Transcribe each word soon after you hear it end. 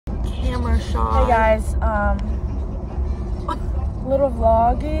camera shy. Hey guys, little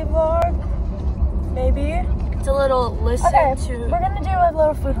vlog, maybe. It's a little listen Okay, to. we're gonna do a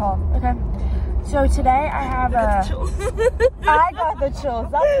little food haul. Okay. So today I have I got the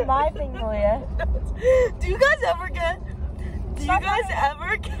chills. That's my thing, Malia. Do you guys ever get? Stop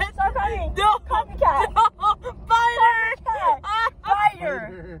running. No. Copycat. No.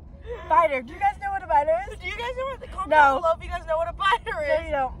 Biter. Biter. Do you guys know what a biter is? Do you guys know what the comment No. below if you guys know what a biter is? No,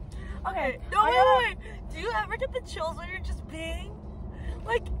 you don't. Okay. No, wait. Do you ever get the chills when you're just peeing?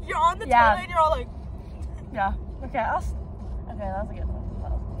 Like you're on the toilet and you're all like. Yeah. Okay. That was a good one.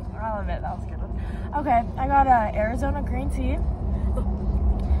 I'll admit that was a good one. Okay. I got a Arizona green tea.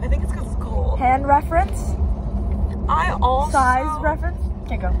 I think it's because it's cold. Hand reference. Size reference.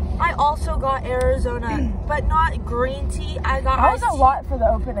 Okay, go. I also got Arizona, but not green tea. I got that was a lot for the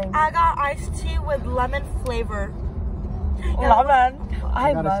opening. I got iced tea with lemon flavor. Lemon.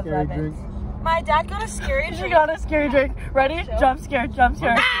 I got love a scary lemons. drink. My dad got a scary drink. She got a scary drink. Ready? Jump scare.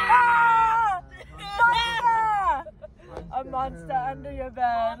 Ah! Monster! A monster under your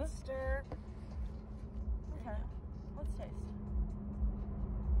bed. Monster. Okay. Let's taste.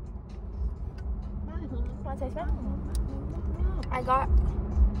 Want to taste it? I got.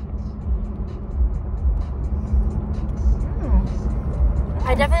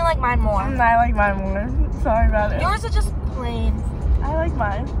 I definitely like mine more. I like mine more. Sorry about it. Yours are just plain. I like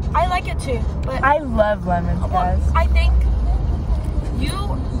mine. I like it too, but I love lemons, guys. I think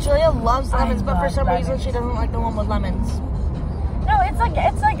Julia loves lemons, but for love some reason lemons. she doesn't like the one with lemons. No, it's like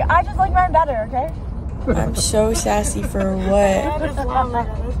I just like mine better. Okay. I'm so sassy for what? I just love it.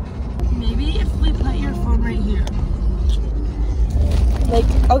 Maybe if we put your phone right here. Like,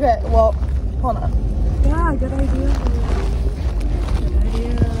 okay, well, hold on. Yeah, good idea.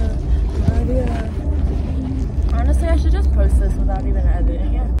 Honestly, I should just post this without even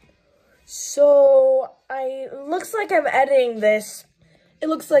editing it. So, looks like I'm editing this. It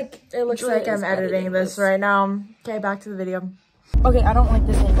looks like I'm editing this right now. Okay, back to the video. Okay, I don't like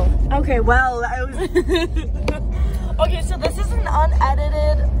this angle. Okay, well, I was... Okay, so this is an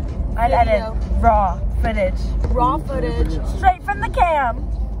unedited video. Raw footage. Raw footage. Straight from the cam.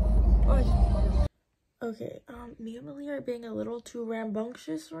 Okay, me and Malia are being a little too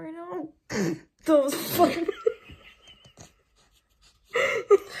rambunctious right now. That was funny.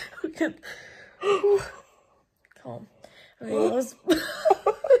 Okay. Calm. Okay, that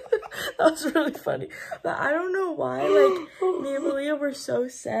was really funny. But I don't know why, like, me and Malia were so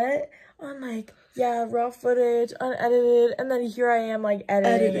set on, like, yeah, raw footage, unedited, and then here I am, like,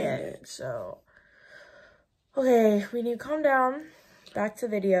 editing it. So, okay, we need to calm down. Back to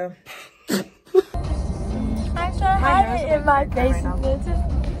video. I'm so hiding in my face.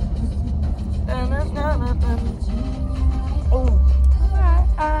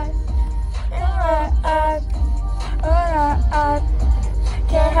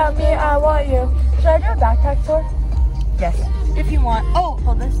 Can't help me, I want you. Should I do a backpack tour? Yes. If you want. Oh,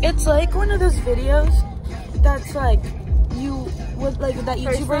 hold this. It's like one of those videos that's like that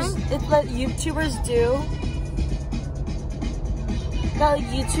YouTubers do. That like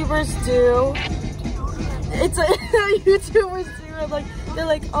YouTubers do. It's like YouTubers do. Like they're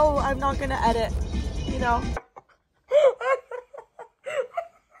like, oh, I'm not gonna edit, you know.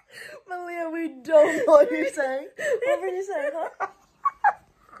 Malia, we don't know what you're saying. What were you saying, huh?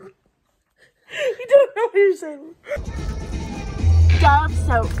 You don't know what you're saying. Dove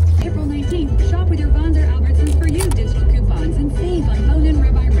soap. April 19th, shop with your Vons or Albertsons for you. Digital coupons and save on bone and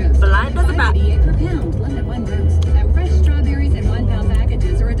ribeye roast. Blind doesn't matter. $5.88 per pound, limit 1 roast. And fresh strawberries in 1 pound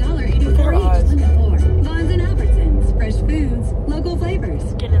packages are $1.84 each, limit 4. Vons and Albertsons, fresh foods, local flavors.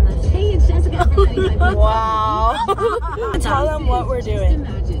 Get in this. Hey, it's Jessica from 95. Wow. Tell them what we're doing.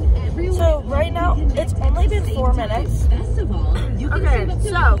 So right now, it's only been 4 minutes. Okay,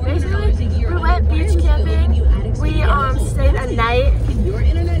 so basically, we went beach camping. We stayed a night.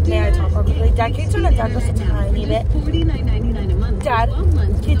 May I talk real quickly? Dad, can you turn it down just a tiny bit? Dad,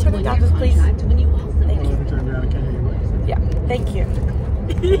 can you turn it down just please? Thank you. Yeah, thank you.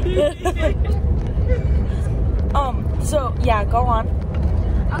 So yeah, go on.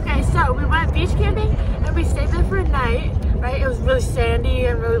 Okay, so we went beach camping and we stayed there for a night, right? It was really sandy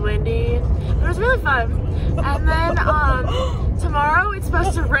and really windy. It was really fun. And then tomorrow it's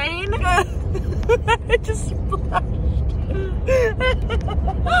supposed to rain. It just splashed.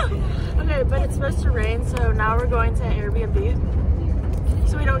 Okay, but it's supposed to rain, so now we're going to Airbnb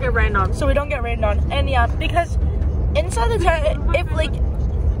so we don't get rained on. And yeah, because inside the tent,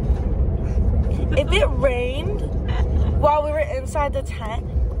 if it rained while we were inside the tent,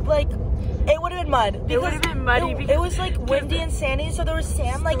 like It would have been mud. It would have been muddy because it was like windy and sandy, so there was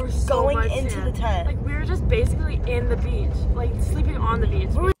sand like going into the tent. Like we were just basically in the beach, like sleeping on the beach.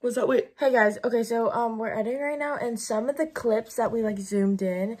 What's that? Wait. Hey guys, okay, so we're editing right now, and some of the clips that we like zoomed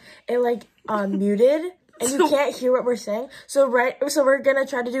in, it like muted, and you can't hear what we're saying. So we're gonna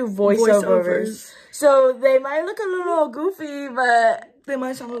try to do voiceovers. So they might look a little goofy, but they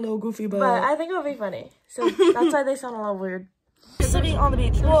might sound a little goofy, but I think it'll be funny. So that's why they sound a little weird. Sitting on the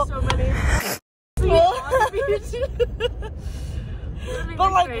beach. There's so many. On the beach.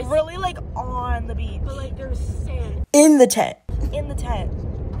 But like really like on the beach. But like there's sand. In the tent. In the tent.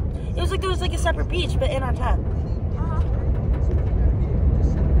 It was like there was like a separate beach, but in our tent.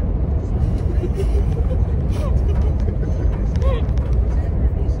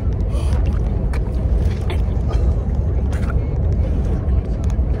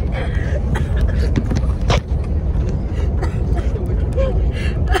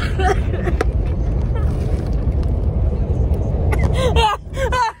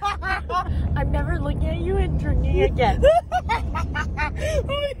 I'm never looking at you and drinking again. Okay,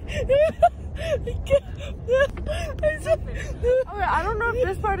 I don't know if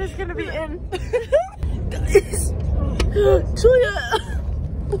this part is gonna be in. Guys, Julia.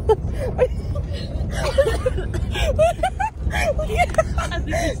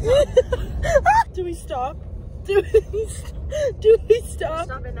 Do we stop? Do we stop?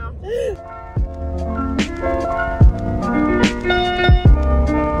 Stop it now.